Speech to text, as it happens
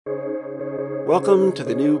Welcome to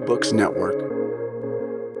the New Books Network.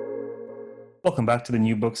 Welcome back to the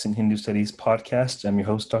New Books in Hindu Studies podcast. I'm your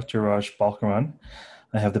host, Dr. Raj Balkaran.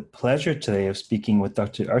 I have the pleasure today of speaking with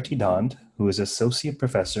Dr. Arti Dhand, who is Associate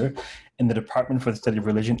Professor in the Department for the Study of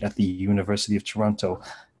Religion at the University of Toronto.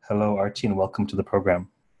 Hello, Arti, and welcome to the program.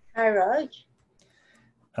 Hi, Raj.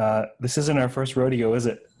 This isn't our first rodeo, is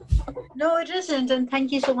it? No, it isn't, and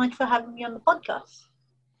thank you so much for having me on the podcast.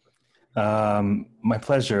 My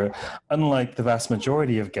pleasure. Unlike the vast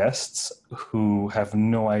majority of guests who have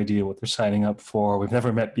no idea what they're signing up for, we've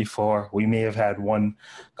never met before, we may have had one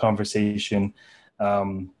conversation.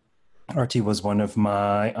 Arti was one of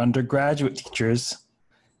my undergraduate teachers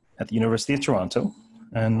at the University of Toronto,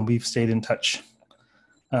 and we've stayed in touch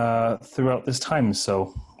throughout this time.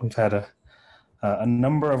 So we've had a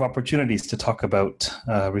number of opportunities to talk about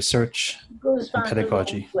research and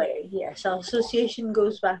pedagogy. Yes, our association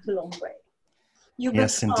goes back a long way.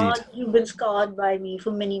 Yes, indeed. You've been scarred by me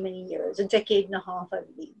for many, many years, a decade and a half, I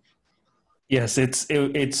believe. Yes, it's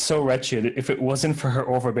so wretched. If it wasn't for her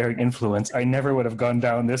overbearing influence, I never would have gone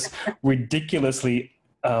down this ridiculously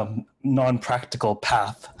non-practical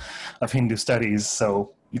path of Hindu studies.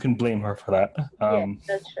 So you can blame her for that. Yeah,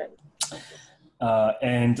 that's right.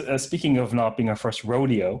 And speaking of not being our first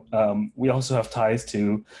rodeo, we also have ties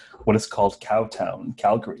to what is called Cowtown,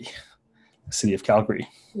 Calgary, the city of Calgary.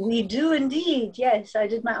 We do indeed, yes. I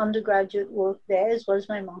did my undergraduate work there as well as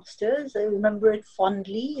my master's. I remember it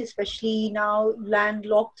fondly, especially now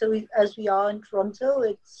landlocked as we are in Toronto.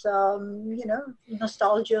 It's,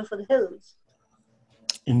 nostalgia for the hills.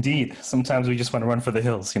 Indeed. Sometimes we just want to run for the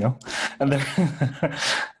hills, and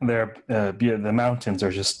the mountains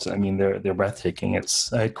are just, they're breathtaking. I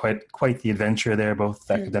had quite the adventure there,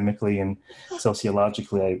 both academically and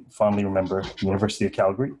sociologically. I fondly remember the University of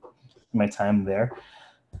Calgary, my time there.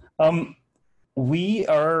 We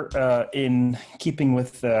are in keeping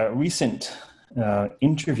with recent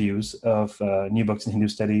interviews of New Books in Hindu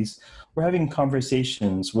Studies. We're having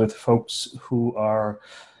conversations with folks who are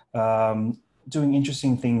doing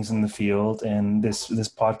interesting things in the field, and this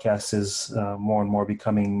podcast is more and more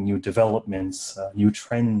becoming new developments, new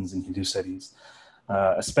trends in Hindu studies,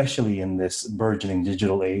 especially in this burgeoning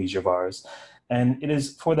digital age of ours. And it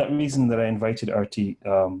is for that reason that I invited Arti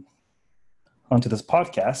onto this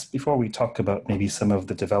podcast. Before we talk about maybe some of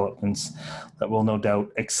the developments that will no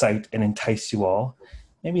doubt excite and entice you all,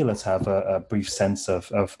 maybe let's have a brief sense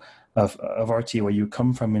of Arti, where you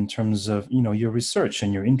come from in terms of your research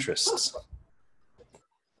and your interests.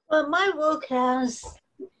 Well, my work has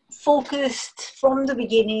focused from the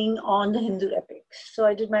beginning on the Hindu epics. So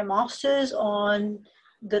I did my master's on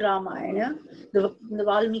the Ramayana, the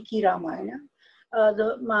Valmiki Ramayana.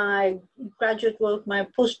 My graduate work, my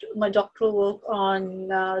doctoral work on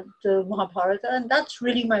the Mahabharata, and that's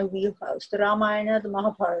really my wheelhouse. The Ramayana, the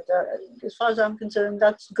Mahabharata, as far as I'm concerned,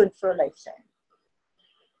 that's good for a lifetime.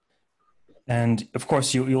 And of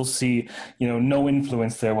course, you'll see, no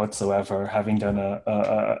influence there whatsoever. Having done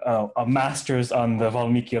a master's on the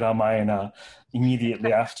Valmiki Ramayana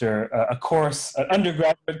immediately after an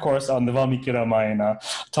undergraduate course on the Valmiki Ramayana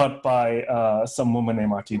taught by some woman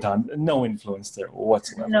named Arti Dhand. No influence there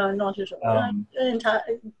whatsoever. No, not at all.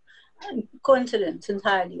 Coincidence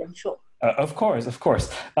entirely, I'm sure. Of course.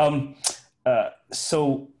 I'm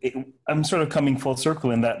sort of coming full circle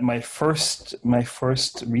in that my first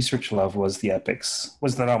research love was the epics,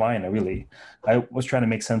 was the Ramayana, really. I was trying to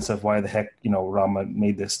make sense of why the heck, Rama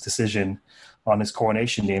made this decision on his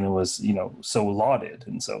coronation day, and it was, so lauded.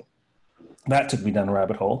 And so that took me down a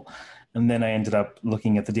rabbit hole. And then I ended up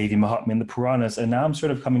looking at the Devi Mahatmya and the Puranas, and now I'm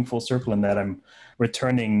sort of coming full circle in that I'm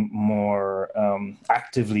returning more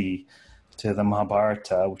actively to the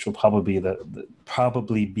Mahabharata, which will probably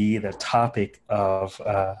be the topic of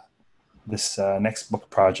this next book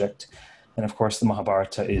project. And of course, the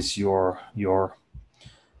Mahabharata is your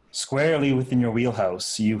squarely within your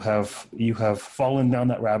wheelhouse. You have fallen down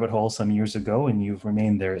that rabbit hole some years ago, and you've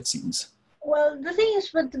remained there, it seems. Well, the thing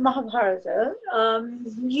is with the Mahabharata,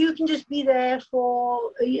 you can just be there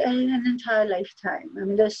for an entire lifetime. I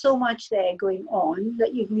mean, there's so much there going on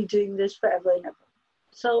that you can be doing this forever and ever.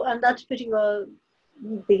 So, and that's pretty well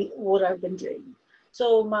what I've been doing.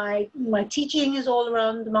 So my teaching is all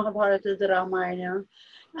around the Mahabharata, the Ramayana.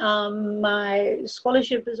 My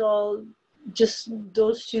scholarship is all just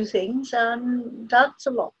those two things, and that's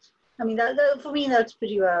a lot. I mean, that for me, that's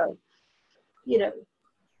pretty well, the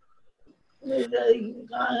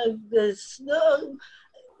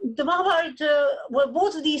Mahabharata, well,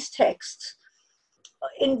 both of these texts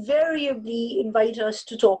invariably invite us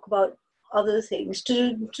to talk about other things.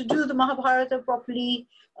 To do the Mahabharata properly,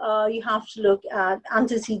 you have to look at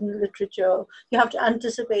antecedent literature. You have to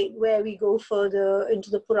anticipate where we go further into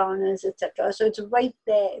the Puranas, etc. So it's right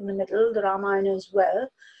there in the middle, the Ramayana as well.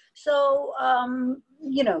 So,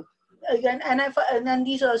 again, and then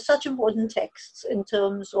these are such important texts in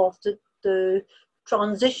terms of the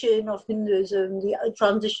transition of Hinduism, the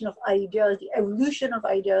transition of ideas, the evolution of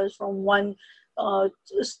ideas from one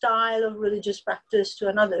style of religious practice to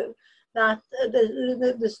another, that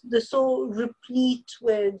they're so replete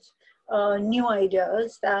with new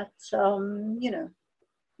ideas that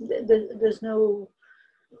there's no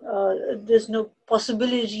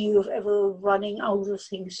possibility of ever running out of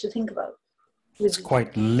things to think about. It's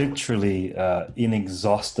quite literally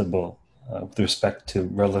inexhaustible with respect to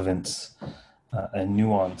relevance and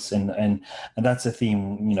nuance, and that's a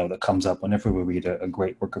theme that comes up whenever we read a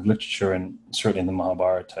great work of literature, and certainly the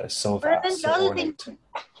Mahabharata is so vast, so ornate.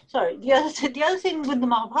 The other thing with the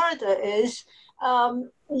Mahabharata is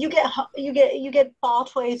you get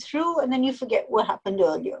partway through and then you forget what happened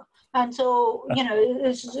earlier. And so,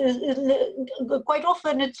 it's quite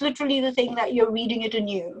often it's literally the thing that you're reading it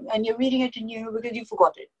anew, and you're reading it anew because you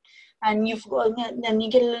forgot it. And then you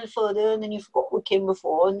get a little further and then you forgot what came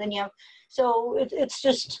before. And then so it's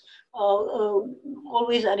just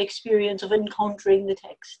always that experience of encountering the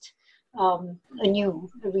text anew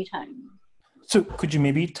every time. So could you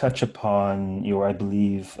maybe touch upon your, I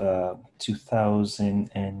believe,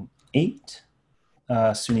 2008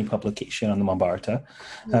 SUNY publication on the Mahabharata?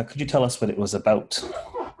 Could you tell us what it was about?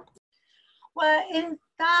 Well, in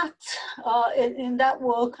that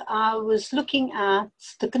work, I was looking at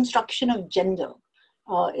the construction of gender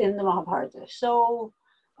in the Mahabharata. So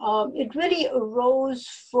it really arose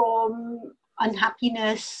from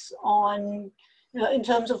unhappiness in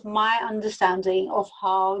terms of my understanding of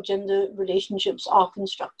how gender relationships are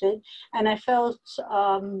constructed. And I felt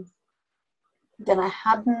that I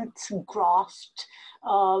hadn't grasped.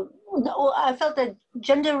 I felt that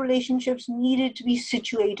gender relationships needed to be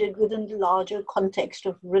situated within the larger context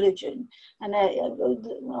of religion, and I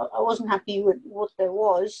wasn't happy with what there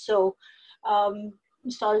was. So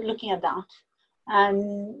started looking at that,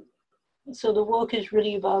 and so the work is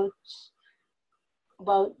really about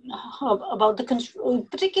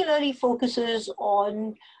particularly focuses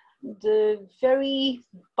on the very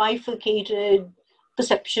bifurcated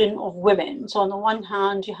perception of women. So on the one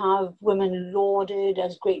hand, you have women lauded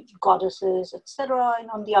as great goddesses, etc., and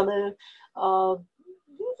on the other,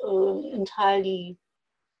 entirely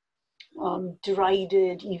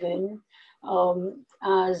derided even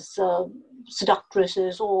as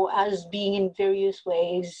seductresses, or as being in various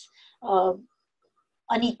ways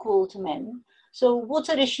unequal to men. So what's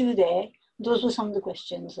at issue there? Those were some of the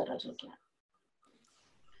questions that I was looking at.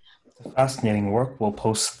 Fascinating work. We'll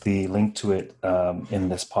post the link to it in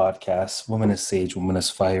this podcast. Woman is Sage, Woman is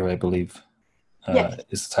Fire, I believe, Yes.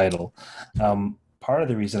 is the title. Part of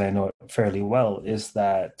the reason I know it fairly well is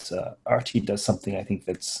that Arti does something I think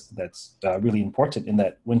that's really important, in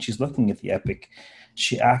that when she's looking at the epic,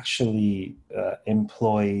 she actually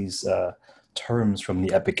employs terms from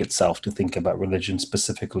the epic itself to think about religion,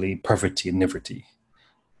 specifically Parvati and Nivriti.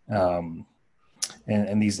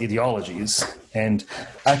 And these ideologies, and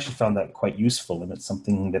I actually found that quite useful, and it's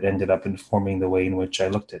something that ended up informing the way in which I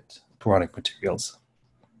looked at Puranic materials.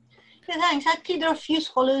 Yeah, thanks. Actually, there are a few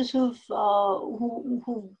scholars who've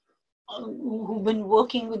been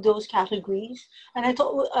working with those categories, and I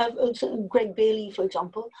thought Greg Bailey, for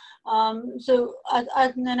example. So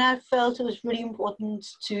I felt it was really important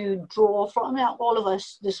to draw from. All of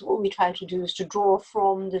us, this is what we try to do, is to draw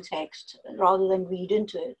from the text rather than read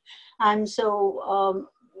into it. And so,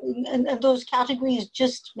 and those categories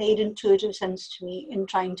just made intuitive sense to me in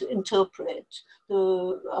trying to interpret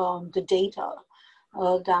the data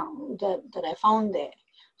that I found there.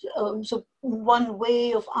 So one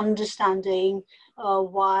way of understanding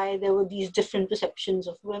why there were these different perceptions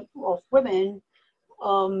of women,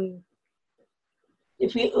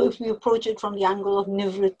 if we approach it from the angle of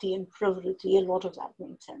Nivriti and Pravriti, a lot of that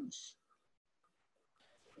made sense.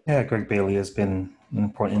 Yeah, Greg Bailey has been an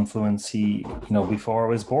important influence. He, before I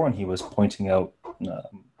was born, he was pointing out in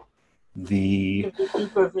the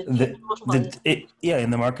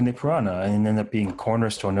Markandeya Purana, and ended up being a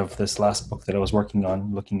cornerstone of this last book that I was working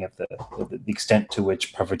on, looking at the extent to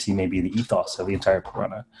which Parvati may be the ethos of the entire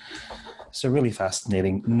Purana. So really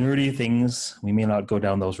fascinating, nerdy things. We may not go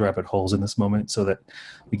down those rabbit holes in this moment, so that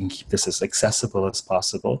we can keep this as accessible as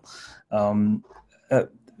possible.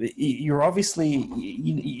 You're obviously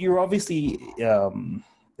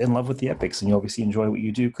in love with the epics, and you obviously enjoy what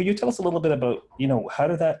you do. Could you tell us a little bit about, how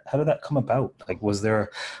did that come about? Like, was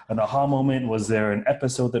there an aha moment? Was there an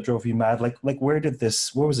episode that drove you mad? Like where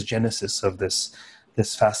was the genesis of this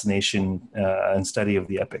fascination and study of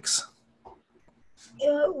the epics?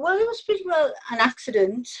 Well, it was pretty well an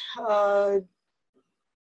accident.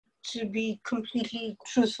 To be completely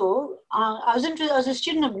truthful, I was a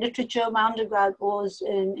student of literature. My undergrad was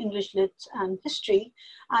in English Lit and History,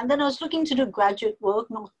 and then I was looking to do graduate work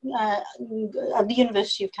at the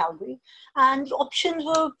University of Calgary, and options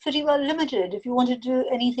were pretty well limited if you wanted to do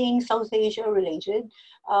anything South Asia related,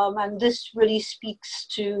 and this really speaks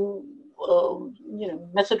to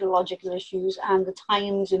methodological issues and the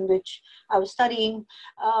times in which I was studying.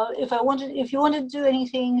 If you wanted to do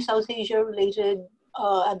anything South Asia related,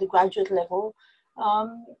 at the graduate level,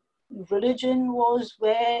 religion was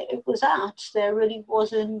where it was at. There really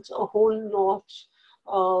wasn't a whole lot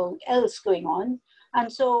else going on. And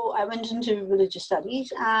so I went into religious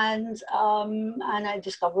studies, and I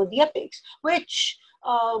discovered the epics, which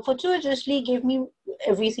fortuitously gave me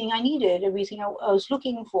everything I needed, everything I was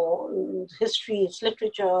looking for. It's history, it's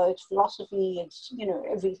literature, it's philosophy, it's,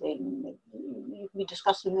 everything. You can be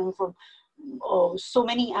discussing them from so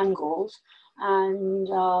many angles. And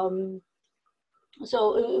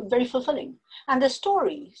so very fulfilling. And the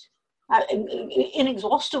stories,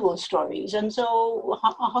 inexhaustible stories. And so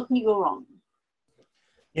how can you go wrong?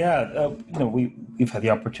 Yeah, we've had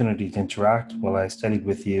the opportunity to interact while I studied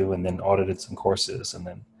with you, and then audited some courses, and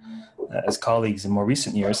then as colleagues in more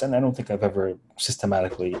recent years. And I don't think I've ever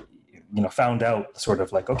systematically, found out sort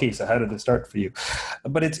of like, okay, so how did it start for you?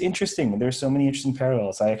 But it's interesting. There's so many interesting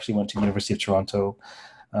parallels. I actually went to the University of Toronto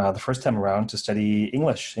the first time around to study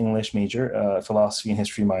English major, philosophy and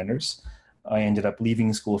history minors. I ended up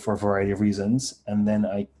leaving school for a variety of reasons, and then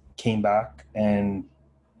I came back, and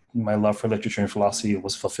my love for literature and philosophy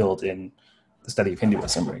was fulfilled in the study of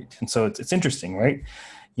Hinduism, right? And so it's interesting, right?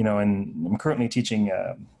 And I'm currently teaching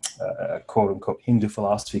a quote unquote Hindu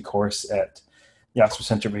philosophy course at the Oxford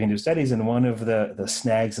Center for Hindu Studies, and one of the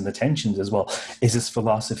snags and the tensions as well, is this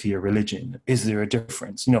philosophy or religion? Is there a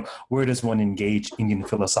difference? Where does one engage Indian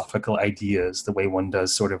philosophical ideas the way one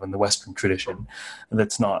does sort of in the Western tradition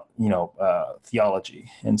that's not,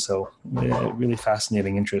 theology? And so really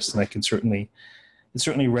fascinating interest, and it certainly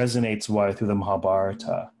resonates why through the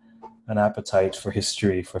Mahabharata, an appetite for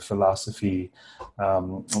history, for philosophy,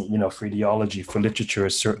 for ideology, for literature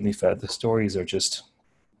is certainly fed. The stories are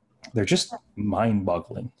they're just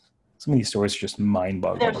mind-boggling. Some of these stories are just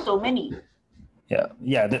mind-boggling. There's so many. Yeah.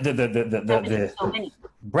 The so many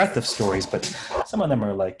breadth of stories, but some of them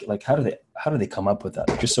are like how do they come up with that?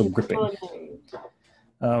 They're just so gripping.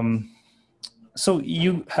 So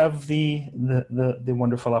you have the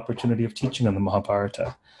wonderful opportunity of teaching on the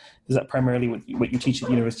Mahabharata. Is that primarily what you teach at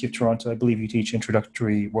the University of Toronto? I believe you teach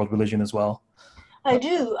introductory world religion as well. I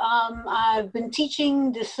do. I've been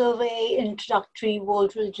teaching the survey introductory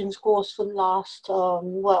world religions course for the last,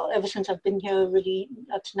 ever since I've been here, really,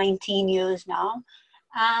 that's 19 years now.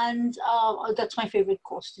 And that's my favorite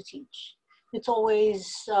course to teach. It's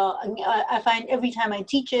always, I find every time I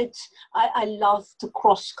teach it, I love the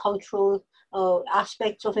cross-cultural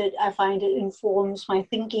aspects of it. I find it informs my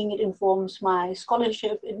thinking, it informs my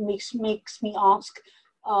scholarship, it makes me ask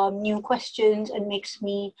new questions, and makes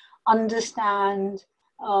me understand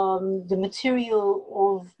the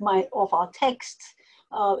material of our texts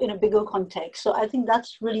in a bigger context. So I think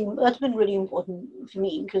that's been really important for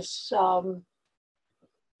me, because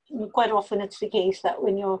quite often it's the case that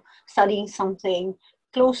when you're studying something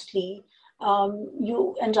closely,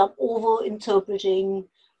 you end up over interpreting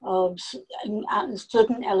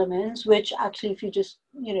certain elements, which actually, if you just,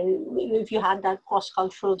 if you had that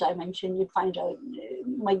cross-cultural dimension, you'd find out it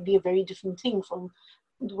might be a very different thing from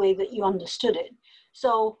the way that you understood it.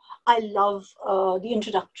 So I love the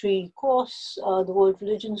introductory course, the world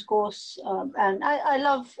religions course, and I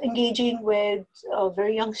love engaging with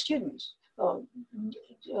very young students,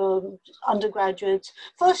 undergraduates,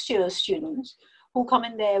 first-year students, who come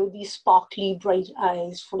in there with these sparkly, bright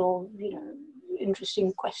eyes full of,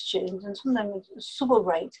 interesting questions, and some of them are super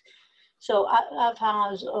bright. So I've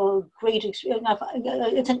had a great experience.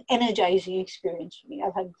 It's an energizing experience for me.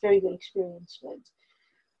 I've had very good experience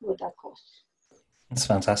with that course. That's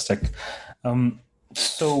fantastic.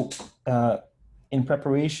 So in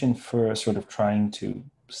preparation for sort of trying to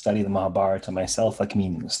study the Mahabharata myself,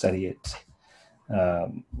 study it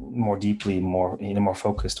more deeply, in a more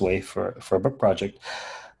focused way for a book project,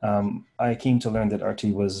 I came to learn that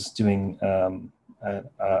Arti was doing an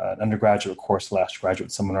undergraduate course /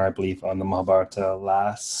 graduate seminar, I believe, on the Mahabharata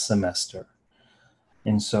last semester.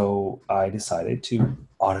 And so I decided to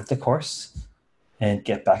audit the course and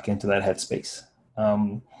get back into that headspace.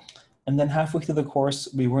 And then halfway through the course,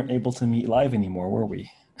 we weren't able to meet live anymore, were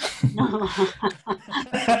we?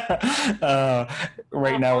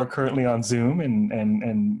 Right now, we're currently on Zoom,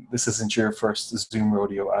 and this isn't your first Zoom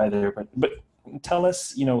rodeo either. But tell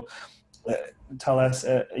us,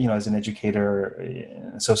 as an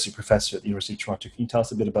educator, associate professor at the University of Toronto, can you tell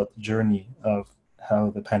us a bit about the journey of how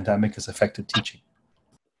the pandemic has affected teaching?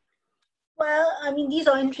 Well, I mean, these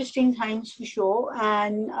are interesting times for sure,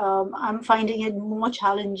 and I'm finding it more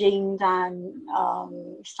challenging than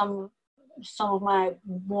some of my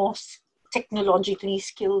more technologically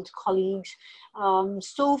skilled colleagues.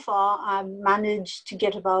 So far, I've managed to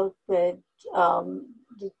get about with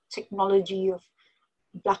the technology of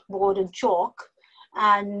blackboard and chalk,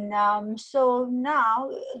 and so now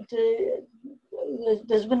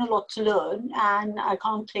there's been a lot to learn, and I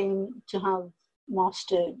can't claim to have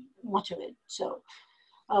mastered much of it. So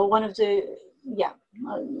enough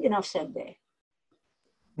said there.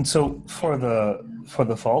 And so for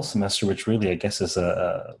the fall semester, which really I guess is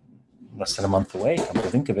less than a month away, come to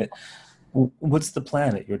think of it, what's the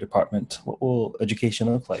plan at your department? What will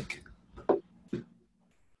education look like?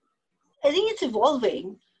 I think it's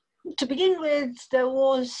evolving. To begin with, there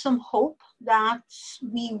was some hope that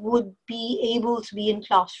we would be able to be in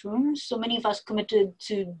classrooms. So many of us committed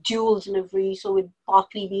to dual delivery, so we'd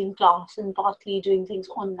partly be in class and partly doing things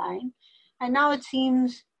online. And now it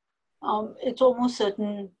seems it's almost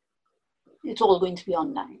certain it's all going to be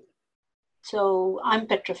online. So I'm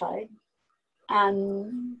petrified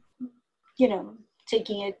and,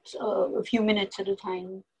 taking it a few minutes at a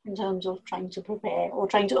time in terms of trying to prepare or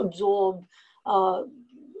trying to absorb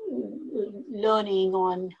learning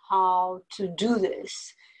on how to do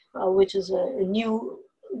this, which is a new,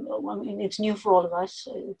 it's new for all of us.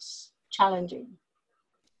 It's challenging.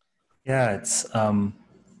 Yeah, it's, I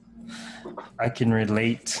can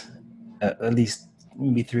relate, at least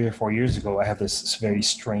maybe 3 or 4 years ago, I have this very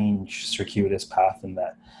strange circuitous path in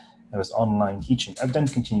that I was online teaching. I've done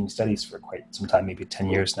continuing studies for quite some time, maybe 10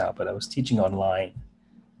 years now, but I was teaching online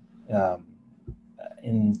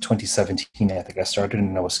in 2017, I think I started,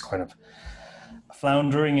 and I was kind of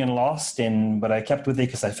floundering and lost but I kept with it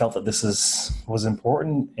because I felt that this was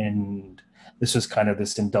important, and this was kind of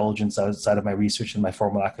this indulgence outside of my research and my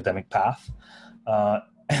formal academic path. And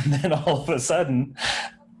then all of a sudden,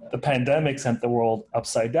 the pandemic sent the world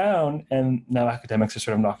upside down, and now academics are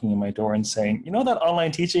sort of knocking on my door and saying, that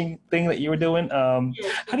online teaching thing that you were doing, how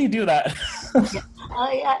do you do that?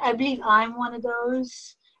 I believe I'm one of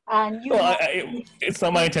those. And it's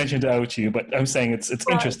not my intention to out you, but I'm saying it's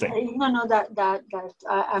interesting.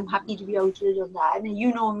 I'm happy to be outed on that. And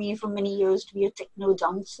you know me for many years to be a techno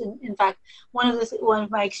dunce. In fact, one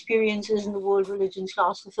of my experiences in the world religions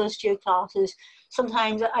class, the first year class, is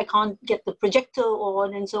sometimes I can't get the projector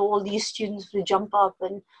on, and so all these students will jump up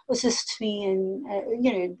and assist me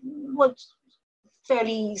in what's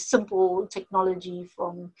fairly simple technology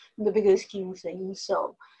from the bigger scheme of things.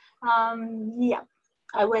 So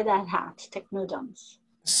I wear that hat, techno dunce.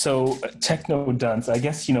 So techno dunce, I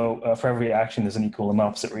guess, for every action there's an equal and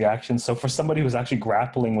opposite reaction. So for somebody who's actually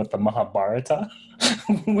grappling with the Mahabharata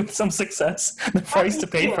with some success, the price to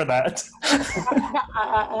pay for that.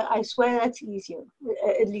 I swear that's easier,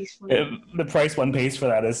 at least for me. The price one pays for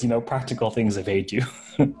that is, practical things evade you.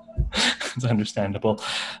 It's understandable.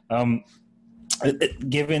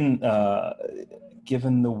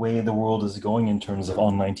 Given the way the world is going in terms of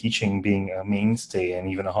online teaching being a mainstay and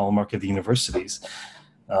even a hallmark of the universities,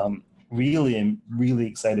 I'm really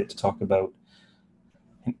excited to talk about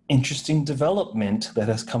an interesting development that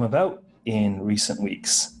has come about in recent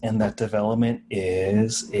weeks. And that development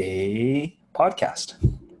is a podcast.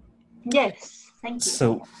 Yes, thank you.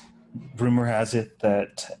 So rumor has it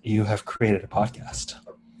that you have created a podcast.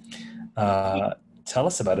 Tell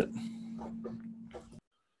us about it.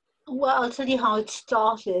 Well, I'll tell you how it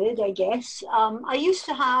started, I guess. I used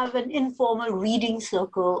to have an informal reading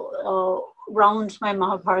circle around my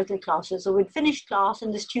Mahabharata classes. So we'd finish class,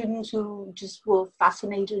 and the students who just were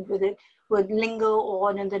fascinated with it would linger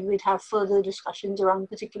on, and then we'd have further discussions around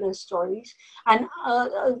particular stories. And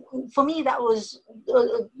for me, that was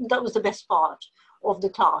the best part of the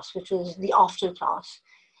class, which was the after class.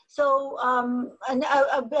 So, and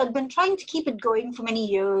I've been trying to keep it going for many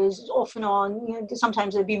years, off and on.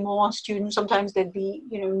 Sometimes there'd be more students, sometimes there'd be,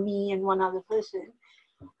 me and one other person.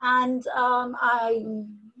 And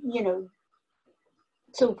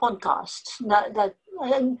so podcasts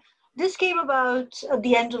and this came about at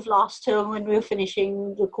the end of last term when we were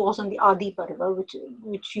finishing the course on the Adi Parva,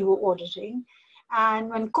 which you were auditing. And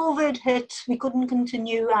when COVID hit, we couldn't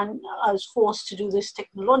continue, and I was forced to do this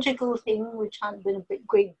technological thing, which had been a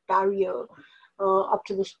great barrier up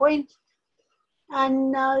to this point.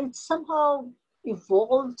 And it somehow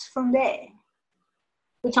evolved from there,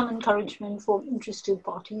 with some encouragement from interested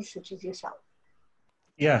parties such as yourself.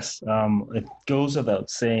 Yes, it goes without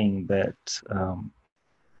saying that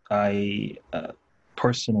I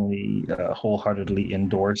personally wholeheartedly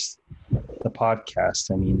endorse the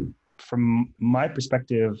podcast. I mean, from my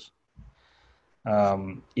perspective,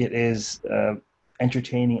 it is an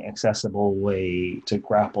entertaining, accessible way to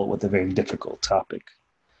grapple with a very difficult topic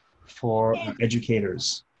for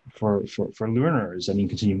educators, for learners. I mean,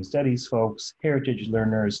 continuing studies folks, heritage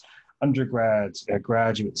learners, undergrads,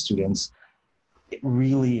 graduate students. It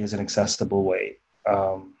really is an accessible way.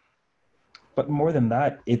 But more than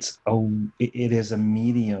that, it is a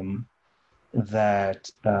medium that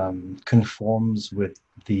conforms with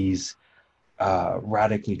these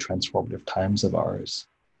radically transformative times of ours.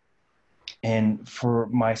 And for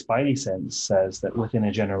my spidey sense says that within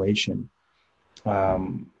a generation,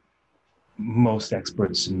 most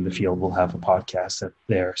experts in the field will have a podcast that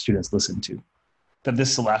their students listen to. That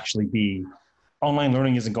this will actually be, online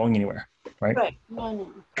learning isn't going anywhere, right? Right.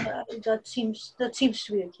 No. That seems to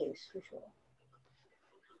be the case for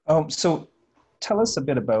sure. So tell us a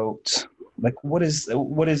bit about, like, what is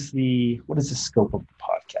the scope of the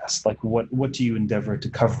podcast? Like, what do you endeavor to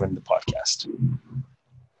cover in the podcast?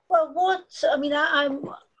 Well,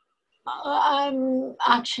 I'm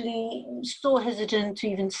actually so hesitant to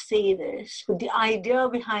even say this, but the idea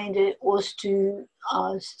behind it was to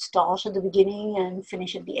start at the beginning and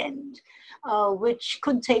finish at the end, which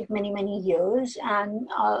could take many, many years. And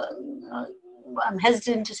I'm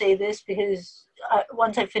hesitant to say this because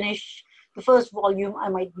once I finish the first volume, I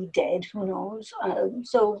might be dead, who knows?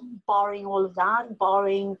 So barring all of that,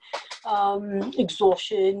 barring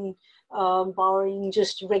exhaustion, barring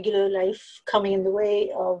just regular life coming in the way,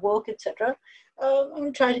 work, etc., I'm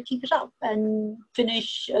going to try to keep it up and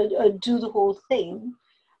finish, do the whole thing,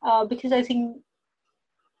 because I think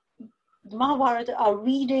the Mahabharata, our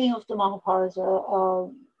reading of the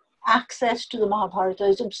Mahabharata, access to the Mahabharata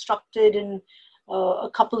is obstructed in a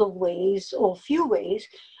couple of ways, or few ways.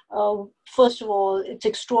 First of all, its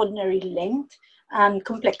extraordinary length and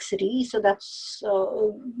complexity, so that's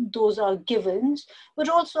those are givens, but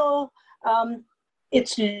also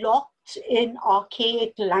it's locked in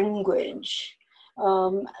archaic language,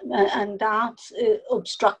 and that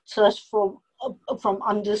obstructs us from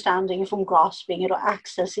understanding, from grasping it or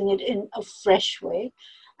accessing it in a fresh way.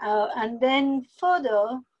 And then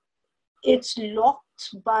further, it's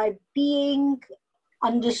locked by being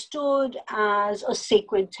understood as a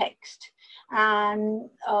sacred text. And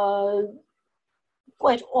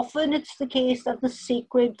quite often it's the case that the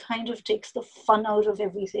sacred kind of takes the fun out of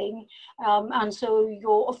everything. And so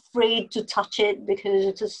you're afraid to touch it because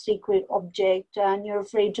it's a sacred object, and you're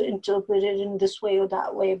afraid to interpret it in this way or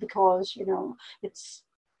that way because, it's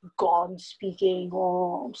God speaking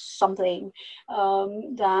or something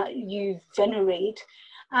that you venerate.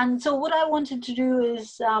 And so what I wanted to do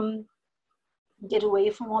is get away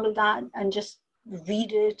from all of that and just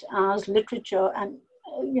read it as literature. And,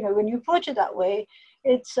 when you approach it that way,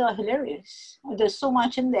 it's hilarious. There's so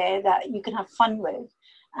much in there that you can have fun with.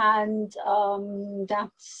 And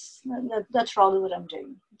that's rather what I'm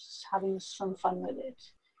doing, just having some fun with it.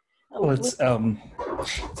 Well, it's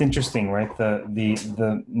interesting, right?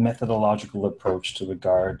 The methodological approach to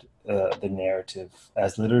regard the narrative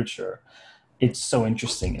as literature. It's so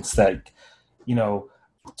interesting. It's like,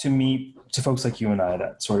 to me, to folks like you and I,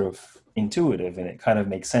 that's sort of intuitive and it kind of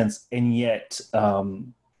makes sense. And yet,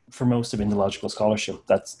 for most of Indological scholarship,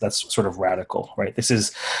 that's sort of radical, right? This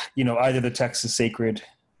is, either the text is sacred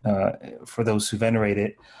for those who venerate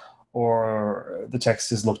it, or the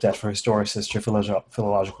text is looked at for historicist or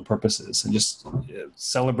philological purposes, and just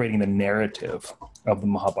celebrating the narrative of the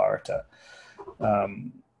Mahabharata.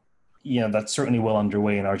 That's certainly well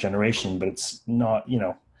underway in our generation, but it's not,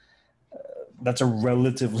 that's a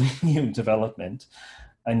relatively new development.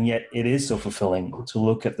 And yet it is so fulfilling to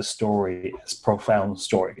look at the story as profound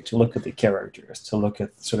story, to look at the characters, to look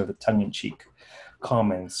at sort of the tongue-in-cheek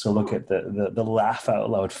comments, to look at the laugh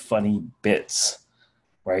out loud funny bits,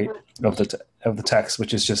 right, of the text,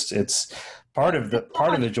 which is just, it's part of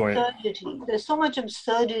the joy. There's so much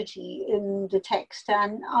absurdity in the text,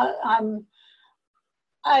 and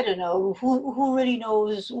I don't know who really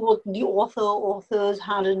knows what the authors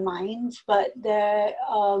had in mind, but there.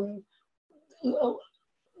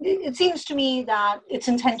 It seems to me that it's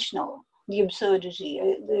intentional, the absurdity.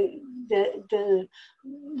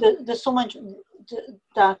 There's so much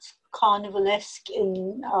that's carnivalesque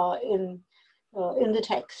in the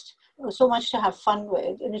text. So much to have fun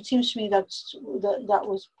with, and it seems to me that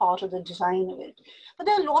was part of the design of it. But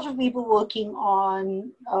there are a lot of people working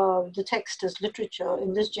on the text as literature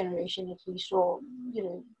in this generation, at least, or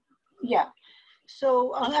yeah.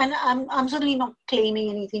 So, and I'm certainly not claiming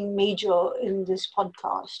anything major in this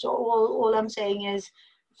podcast. All I'm saying is,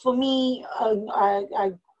 for me, I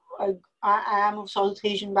am of South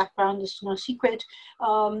Asian background. It's no secret.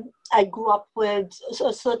 I grew up with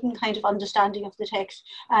a certain kind of understanding of the text,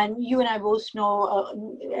 and you and I both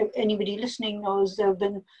know. Anybody listening knows there have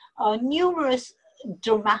been numerous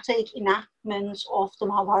dramatic enactments of the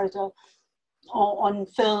Mahabharata on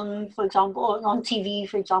film, for example, or on TV,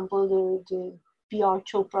 for example, the B.R.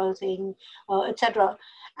 Chopra thing, etc.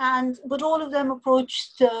 But all of them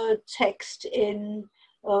approach the text in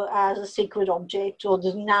as a sacred object, or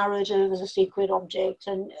the narrative as a sacred object,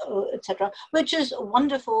 and etc., which is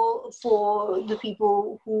wonderful for the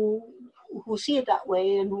people who see it that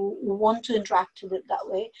way and who want to interact with it that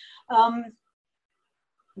way.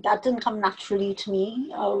 That didn't come naturally to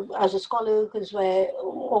me as a scholar, because we're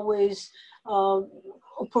always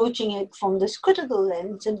approaching it from this critical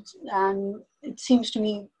lens, and it seems to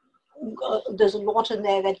me there's a lot in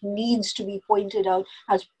there that needs to be pointed out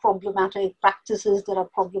as problematic practices that are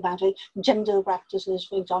problematic, gender practices,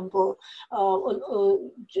 for example,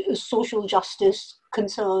 social justice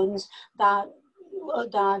concerns that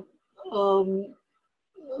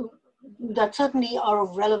certainly are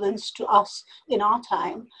of relevance to us in our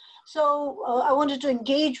time. So I wanted to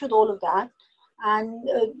engage with all of that. And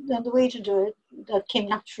the way to do it that came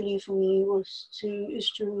naturally for me is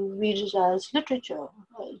to read it as literature,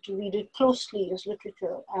 to read it closely as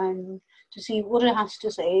literature, and to see what it has to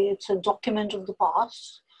say. It's a document of the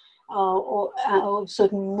past, or a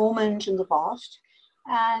certain moment in the past,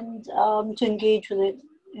 and to engage with it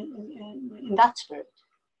in that spirit.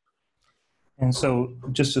 And so,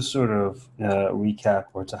 just to sort of recap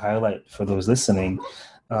or to highlight for those listening,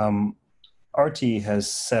 Arti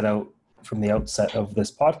has set out from the outset of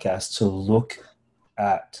this podcast to look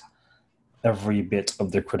at every bit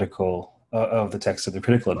of the critical of the text of the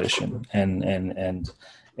critical edition, and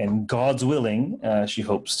God's willing, she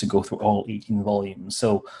hopes to go through all 18 volumes.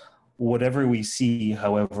 So whatever we see,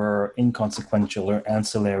 however inconsequential or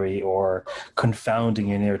ancillary or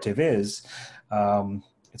confounding a narrative is,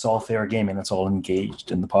 it's all fair game and it's all engaged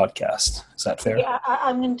in the podcast. Is that fair? Yeah,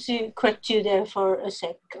 I'm going to correct you there for a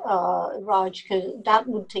sec, Raj, because that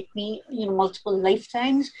would take me, multiple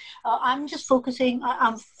lifetimes. I'm just focusing.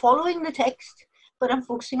 I'm following the text, but I'm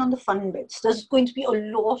focusing on the fun bits. There's going to be a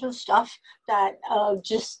lot of stuff that I'm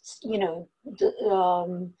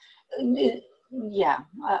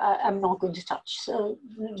not going to touch. So,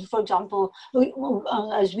 for example,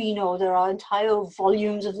 as we know, there are entire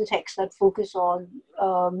volumes of the text that focus on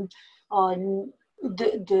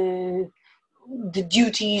the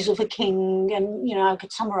duties of a king, and I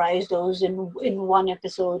could summarize those in one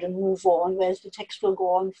episode and move on, whereas the text will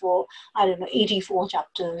go on for 84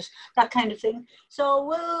 chapters, that kind of thing. So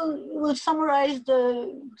we'll summarize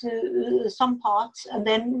the some parts and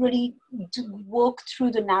then really work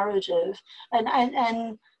through the narrative,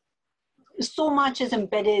 and so much is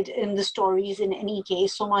embedded in the stories in any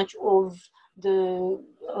case. So much of the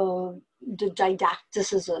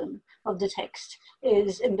didacticism of the text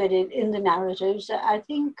is embedded in the narratives. I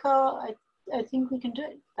think we can do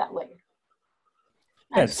it that way.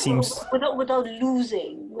 Yeah, it seems without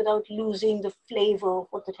losing the flavor of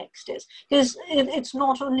what the text is, because it's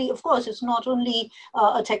not only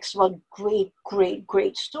a text about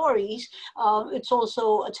great stories. It's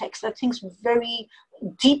also a text that thinks very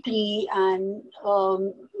deeply and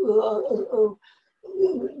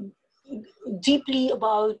deeply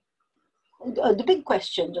about the big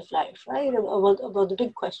questions of life, right? About the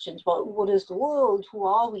big questions about what is the world, who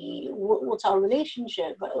are we, what's our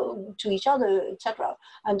relationship to each other, etc.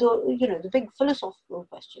 And the big philosophical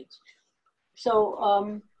questions.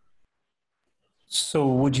 So, so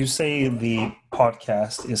would you say the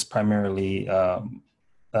podcast is primarily a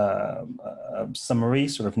summary,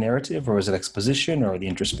 sort of narrative, or is it exposition, or the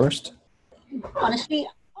interspersed? Honestly,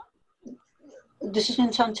 this is going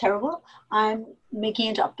to sound terrible. I'm making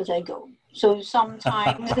it up as I go. So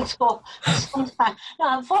sometimes it's called,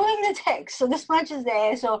 I'm following the text. So this much is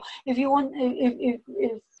there. So if you want,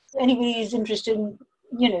 if anybody is interested in,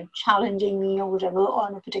 challenging me or whatever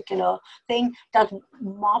on a particular thing, that's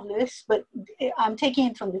marvelous. But I'm taking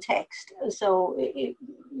it from the text. So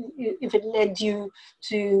if it led you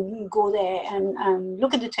to go there and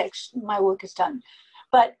look at the text, my work is done.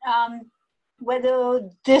 But whether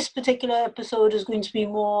this particular episode is going to be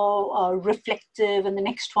more reflective and the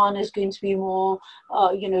next one is going to be more,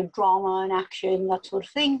 drama and action, that sort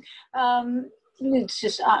of thing. It's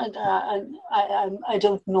just, I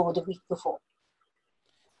don't know the week before.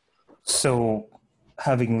 So,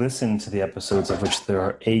 having listened to the episodes, of which there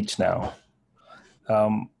are 8 now,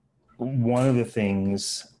 one of the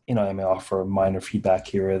things, I may offer minor feedback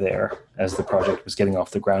here or there as the project was getting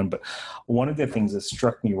off the ground, but one of the things that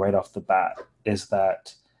struck me right off the bat is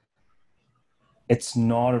that it's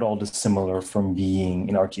not at all dissimilar from being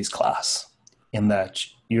in Archie's class, in that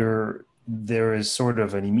there is sort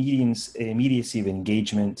of an immediacy of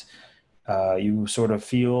engagement. You sort of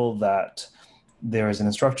feel that there is an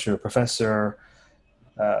instructor, a professor,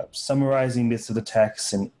 summarizing bits of the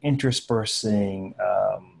text and interspersing,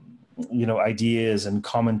 ideas and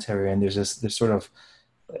commentary. And there's sort of,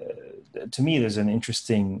 to me, there's an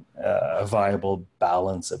interesting, viable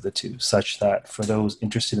balance of the two, such that for those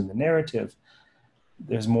interested in the narrative,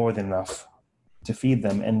 there's more than enough to feed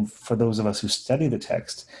them. And for those of us who study the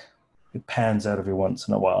text, it pans out every once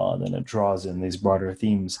in a while, and then it draws in these broader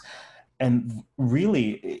themes. And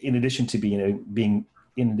really, in addition to it being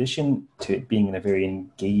in a very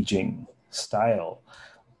engaging style,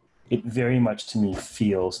 it very much to me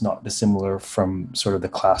feels not dissimilar from sort of the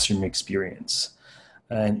classroom experience.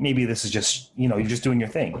 And maybe this is just, you're just doing your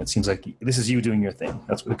thing. It seems like this is you doing your thing.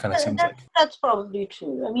 That's what it kind of seems like. That's probably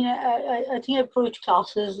true. I mean, I think I approach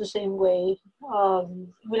classes the same way.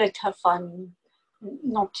 We like to have fun,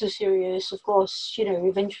 not too serious. Of course,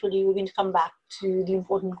 eventually we're going to come back to the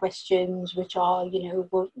important questions, which are,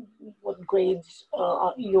 what grades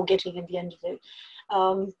you're getting at the end of it.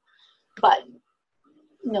 But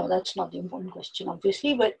no, that's not the important question,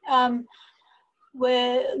 obviously. But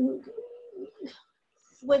we're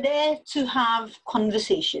there to have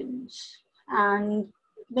conversations, and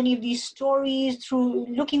many of these stories, through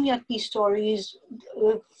looking at these stories,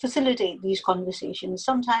 facilitate these conversations.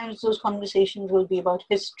 Sometimes those conversations will be about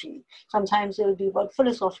history. Sometimes they'll be about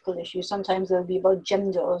philosophical issues. Sometimes they'll be about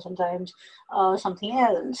gender. Sometimes something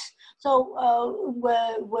else. So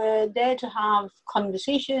we're there to have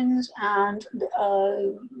conversations, and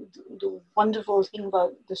the wonderful thing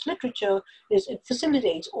about this literature is it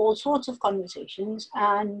facilitates all sorts of conversations,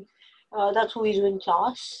 and that's what we do in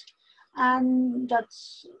class. And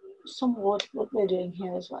that's somewhat what we're doing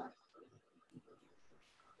here as well.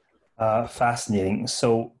 Fascinating.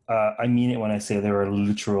 So I mean it when I say there are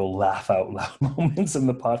literal laugh out loud moments in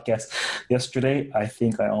the podcast. Yesterday, I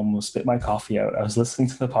think I almost spit my coffee out. I was listening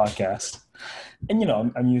to the podcast, and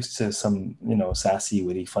I'm used to some sassy,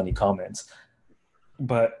 witty, funny comments,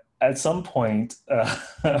 but at some point,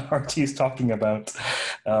 Archie is talking about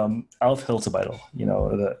Alf Hiltebeitel,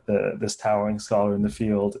 this towering scholar in the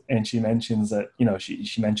field, and she mentions that,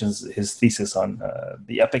 she mentions his thesis on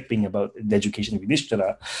the epic being about the education of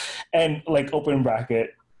Yudhishthira, and open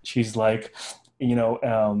bracket, she's like,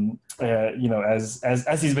 as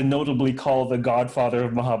he's been notably called the godfather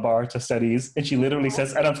of Mahabharata studies, and she literally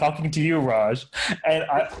says, and I'm talking to you, Raj, and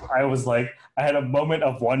I was like, I had a moment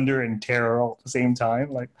of wonder and terror all at the same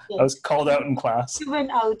time. I was called out in class. You've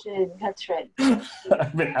been outed. That's right.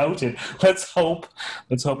 I've been outed. Let's hope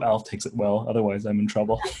Alf takes it well. Otherwise, I'm in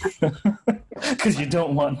trouble. Because you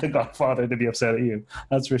don't want the godfather to be upset at you.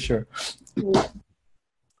 That's for sure.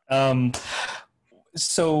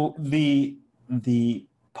 So the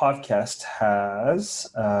podcast has,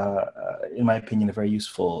 in my opinion, a very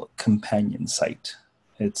useful companion site.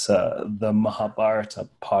 It's the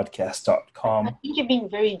Mahabharatapodcast.com. I think you're being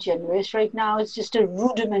very generous right now. It's just a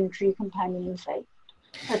rudimentary companion site.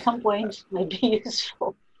 At some point, it might be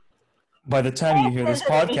useful. By the time you hear this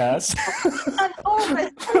podcast,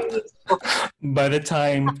 by the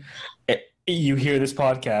time you hear this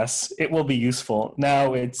podcast, it will be useful.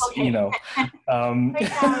 Now it's,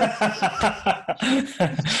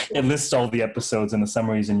 it lists all the episodes and the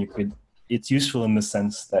summaries, and it's useful in the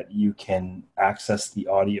sense that you can access the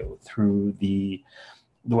audio through the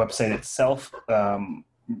website itself,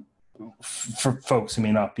 for folks who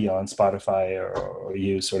may not be on Spotify or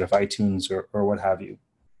use sort of iTunes or what have you.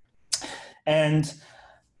 And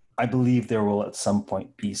I believe there will at some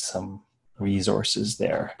point be some resources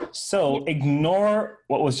there. So ignore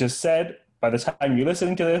what was just said. By the time you're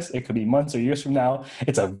listening to this, it could be months or years from now.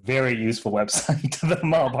 It's a very useful website, the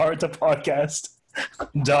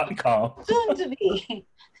Mahabharatapodcast.com. Soon to be.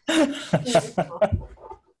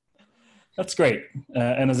 That's great.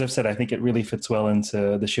 And as I've said, I think it really fits well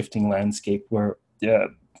into the shifting landscape where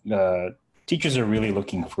teachers are really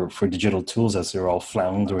looking for digital tools as they're all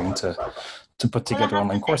floundering to to put together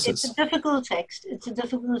online courses. It's a difficult text. It's a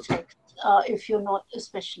difficult text if you're not a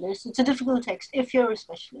specialist. It's a difficult text if you're a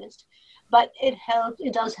specialist, but it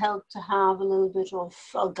does help to have a little bit of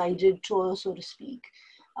a guided tour, so to speak.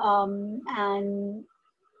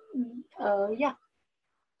 Yeah.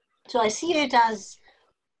 So I see it as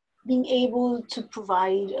being able to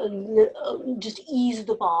provide just ease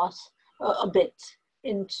the path a bit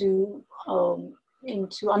into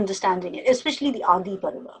understanding it, especially the Adi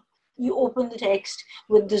Parva. You open the text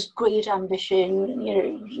with this great ambition.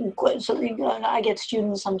 I get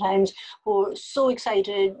students sometimes who are so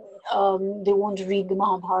excited. They want to read the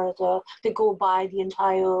Mahabharata. They go buy the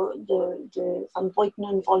entire the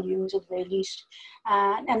Voitnan volumes at the very least,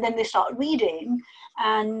 and then they start reading,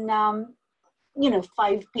 and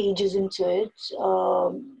 5 pages into it,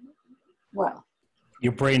 well,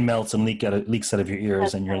 your brain melts and leaks out of your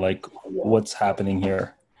ears, and you're like, "What's happening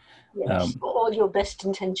here?" Yes, all your best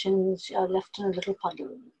intentions are left in a little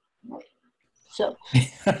puddle. Right. So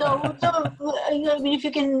I mean,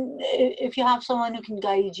 if you have someone who can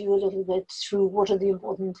guide you a little bit through what are the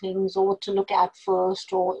important things, or what to look at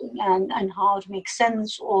first, and how to make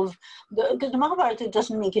sense of because the Mahabharata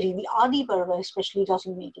doesn't make it easy. Adi Parva especially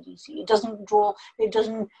doesn't make it easy. It doesn't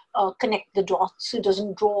connect the dots. It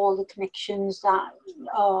doesn't draw all the connections that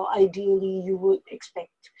ideally you would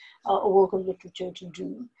expect a work of literature to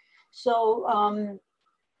do. So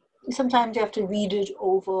sometimes you have to read it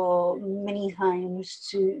over many times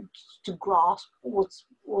to grasp what's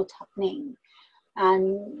happening,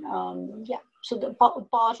 and so the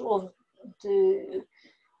part of the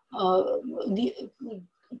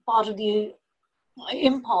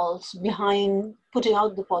impulse behind putting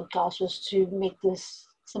out the podcast was to make this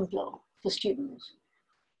simpler for students.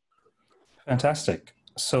 Fantastic.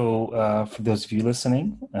 So for those of you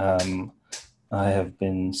listening, I have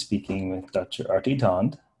been speaking with Dr. Arti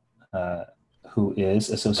Dhand, who is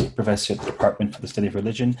Associate Professor at the Department for the Study of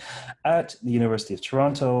Religion at the University of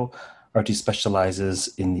Toronto. Arti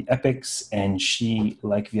specializes in the epics, and she,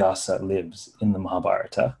 like Vyasa, lives in the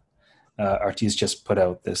Mahabharata. Arti has just put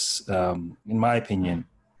out this, in my opinion,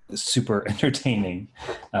 super entertaining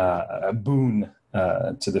boon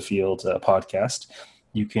to the field podcast.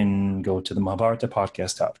 You can go to the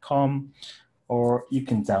mahabharatapodcast.com, or you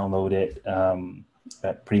can download it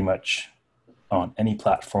at pretty much on any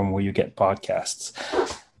platform where you get podcasts.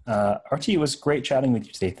 Arti, it was great chatting with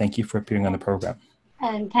you today. Thank you for appearing on the program.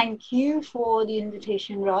 And thank you for the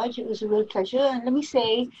invitation, Raj. It was a real pleasure. And let me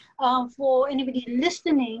say, for anybody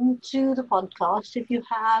listening to the podcast, if you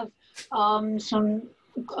have some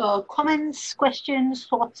comments, questions,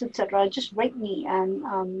 thoughts, etc., just write me, and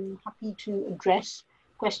I'm happy to address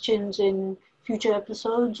questions in future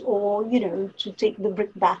episodes, or to take the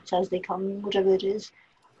brickbats as they come, whatever it is.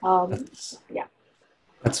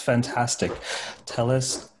 That's fantastic. Tell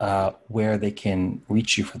us where they can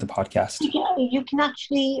reach you for the podcast. You can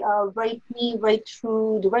actually write me right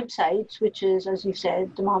through the website, which is, as you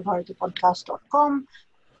said, the mahabharatapodcast.com,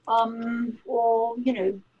 or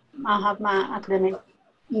I have my academic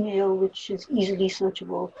email, which is easily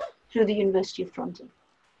searchable through the University of Toronto.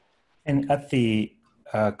 And at the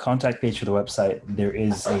contact page for the website, there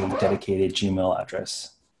is a dedicated Gmail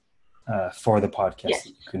address for the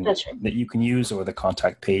podcast that you can use, or the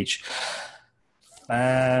contact page.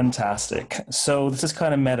 Fantastic. So this is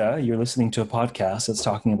kind of meta. You're listening to a podcast that's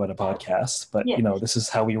talking about a podcast, but this is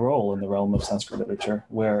how we roll in the realm of Sanskrit literature,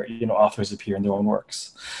 where authors appear in their own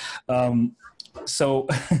works. So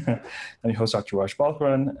I'm your host, Dr. Raj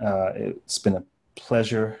Balkaran. It's been a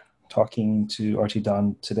pleasure talking to Arti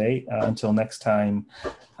Dhand today. Until next time,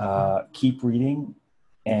 keep reading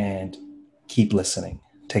and keep listening.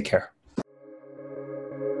 Take care.